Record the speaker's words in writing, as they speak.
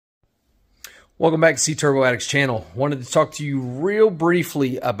Welcome back to C-Turbo Addicts channel. Wanted to talk to you real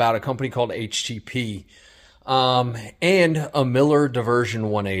briefly about a company called HTP and a Miller Diversion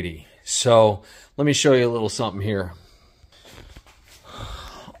 180. So let me show you a little something here.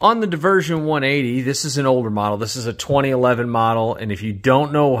 On the Diversion 180, this is an older model. This is a 2011 model, and if you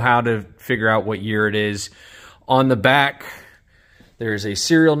don't know how to figure out what year it is, on the back there's a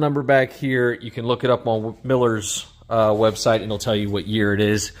serial number back here. You can look it up on Miller's website and it'll tell you what year it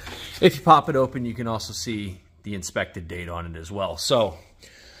is. If you pop it open, you can also see the inspected date on it as well. So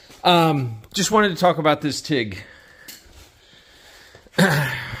just wanted to talk about this TIG.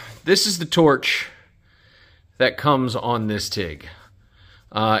 This is the torch that comes on this TIG.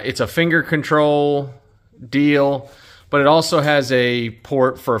 It's a finger control deal, but it also has a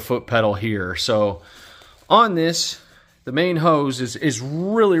port for a foot pedal here. So on this, the main hose is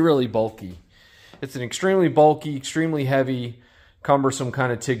really bulky. It's an extremely bulky, extremely heavy, cumbersome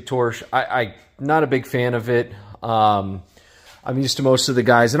kind of TIG torch. I'm not a big fan of it. I'm used to most of the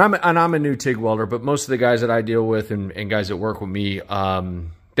guys, and I'm a new TIG welder, but most of the guys that I deal with and guys that work with me,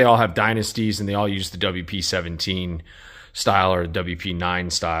 they all have Dynasties and they all use the WP17 style or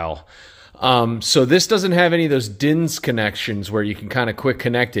WP9 style. So this doesn't have any of those DINS connections where you can kind of quick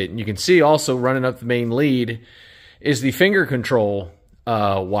connect it. And you can see also running up the main lead is the finger control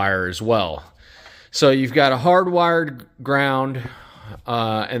wire as well. So you've got a hardwired ground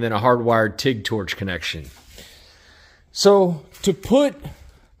and then a hardwired TIG torch connection. So to put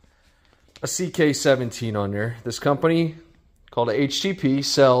a CK17 on there, this company called HTP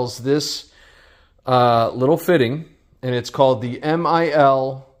sells this little fitting, and it's called the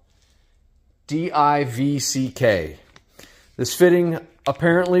MIL DIVCK. This fitting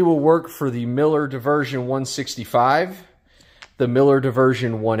apparently will work for the Miller Diversion 165, the Miller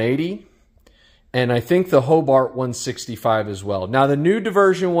Diversion 180, and I think the Hobart 165 as well. Now, the new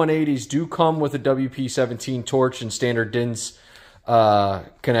Diversion 180s do come with a WP17 torch and standard DINS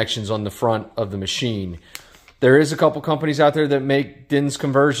connections on the front of the machine. There is a couple companies out there that make DINS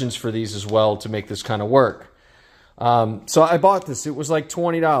conversions for these as well to make this kind of work. So I bought this. It was like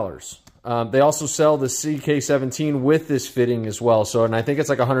 $20. They also sell the CK17 with this fitting as well. So, and I think it's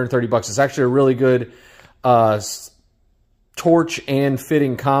like 130 bucks. It's actually a really good torch and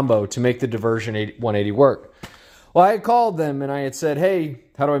fitting combo to make the Diversion 180 work. Well, I had called them and I had said, hey,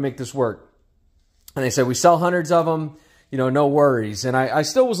 how do I make this work? And they said, we sell hundreds of them, you know, no worries. And I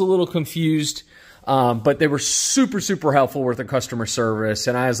still was a little confused, but they were super helpful with their customer service.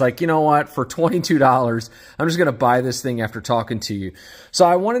 And I was like, you know what, for $22, I'm just going to buy this thing after talking to you. So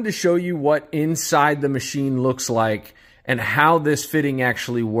I wanted to show you what inside the machine looks like and how this fitting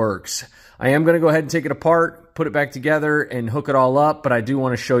actually works. I am going to go ahead and take it apart, put it back together, and hook it all up, but I do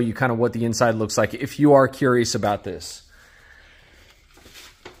want to show you kind of what the inside looks like if you are curious about this.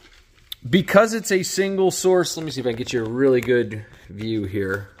 Because it's a single source, let me see if I can get you a really good view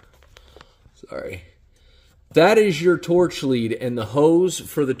here. Sorry. That is your torch lead and the hose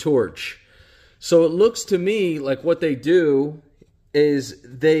for the torch. So it looks to me like what they do is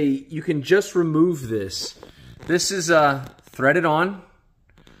you can just remove this. This is threaded on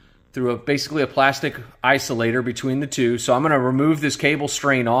through basically a plastic isolator between the two. So I'm going to remove this cable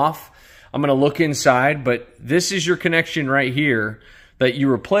strain off. I'm going to look inside, but this is your connection right here that you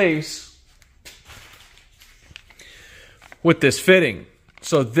replace with this fitting.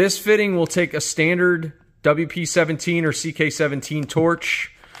 So this fitting will take a standard WP17 or CK17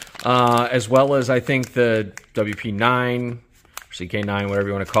 torch, as well as I think the WP9 or CK9, whatever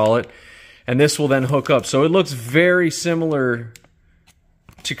you want to call it. And this will then hook up. So it looks very similar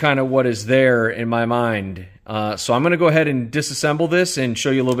to kind of what is there in my mind. So I'm going to go ahead and disassemble this and show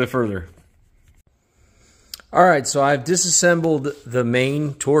you a little bit further. All right, so I've disassembled the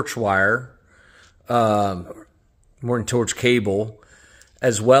main torch wire, more torch cable,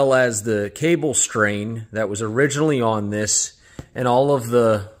 as well as the cable strain that was originally on this, and all of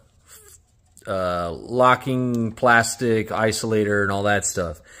the locking plastic isolator and all that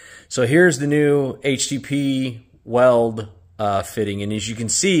stuff. So here's the new HTP weld fitting, and as you can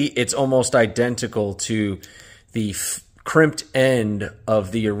see, it's almost identical to the crimped end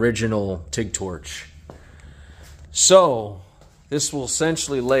of the original TIG torch. So this will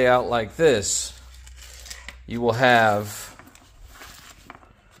essentially lay out like this. You will have,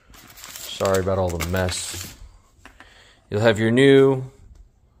 sorry about all the mess, you'll have your new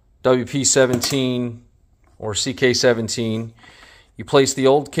WP17 or CK17. You place the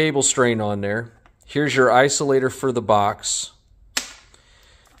old cable strain on there. Here's your isolator for the box.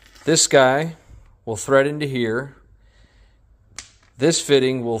 This guy will thread into here. This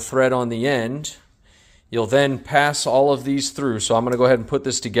fitting will thread on the end. You'll then pass all of these through. So I'm going to go ahead and put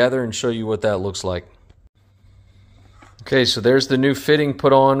this together and show you what that looks like. Okay, so there's the new fitting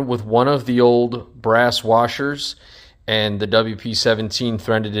put on with one of the old brass washers and the WP17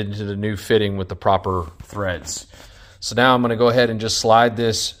 threaded into the new fitting with the proper threads. So now I'm going to go ahead and just slide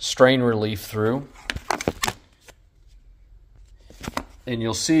this strain relief through. And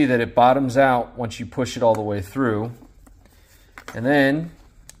you'll see that it bottoms out once you push it all the way through. And then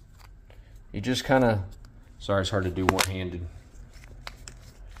you just kind of, sorry, it's hard to do one-handed.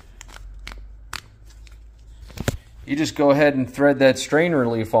 You just go ahead and thread that strain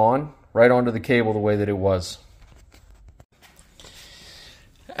relief on right onto the cable the way that it was.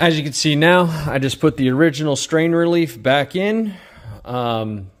 As you can see now, I just put the original strain relief back in.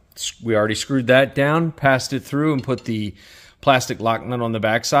 We already screwed that down, passed it through, and put the plastic lock nut on the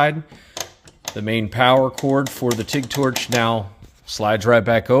backside. The main power cord for the TIG torch now slides right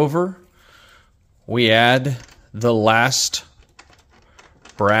back over. We add the last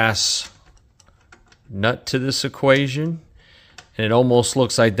brass nut to this equation, and it almost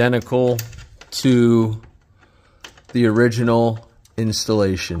looks identical to the original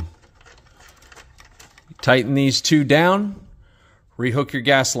installation. Tighten these two down, rehook your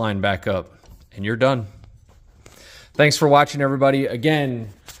gas line back up, and you're done. Thanks for watching, everybody. Again,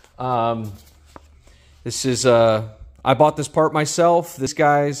 this is I bought this part myself, this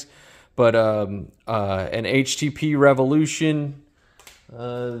guy's, but an HTP Revolution.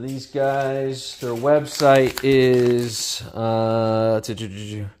 These guys, their website is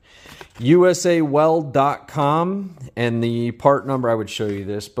usaweld.com, and the part number, I would show you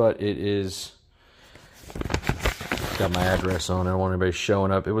this, but it is, got my address on it. I don't want anybody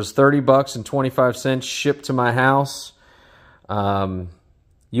showing up. It was $30.25 shipped to my house.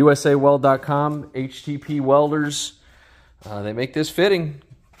 usaweld.com, HTP welders. They make this fitting.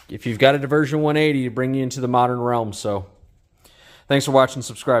 If you've got a Diversion 180, to bring you into the modern realm. So thanks for watching.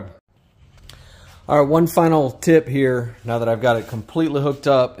 Subscribe. All right, one final tip here, now that I've got it completely hooked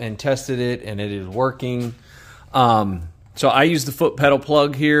up and tested it and it is working. So I use the foot pedal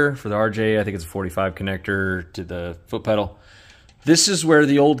plug here for the RJ. I think it's a 45 connector to the foot pedal. This is where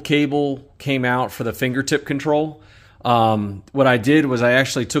the old cable came out for the fingertip control. What I did was I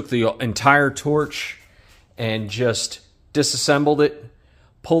actually took the entire torch and just disassembled it,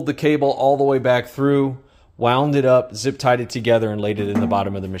 pulled the cable all the way back through, wound it up, zip tied it together, and laid it in the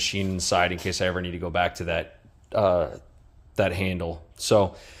bottom of the machine inside in case I ever need to go back to that that handle.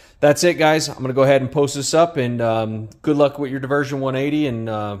 So that's it, guys. I'm going to go ahead and post this up, and good luck with your Diversion 180,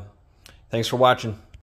 and thanks for watching.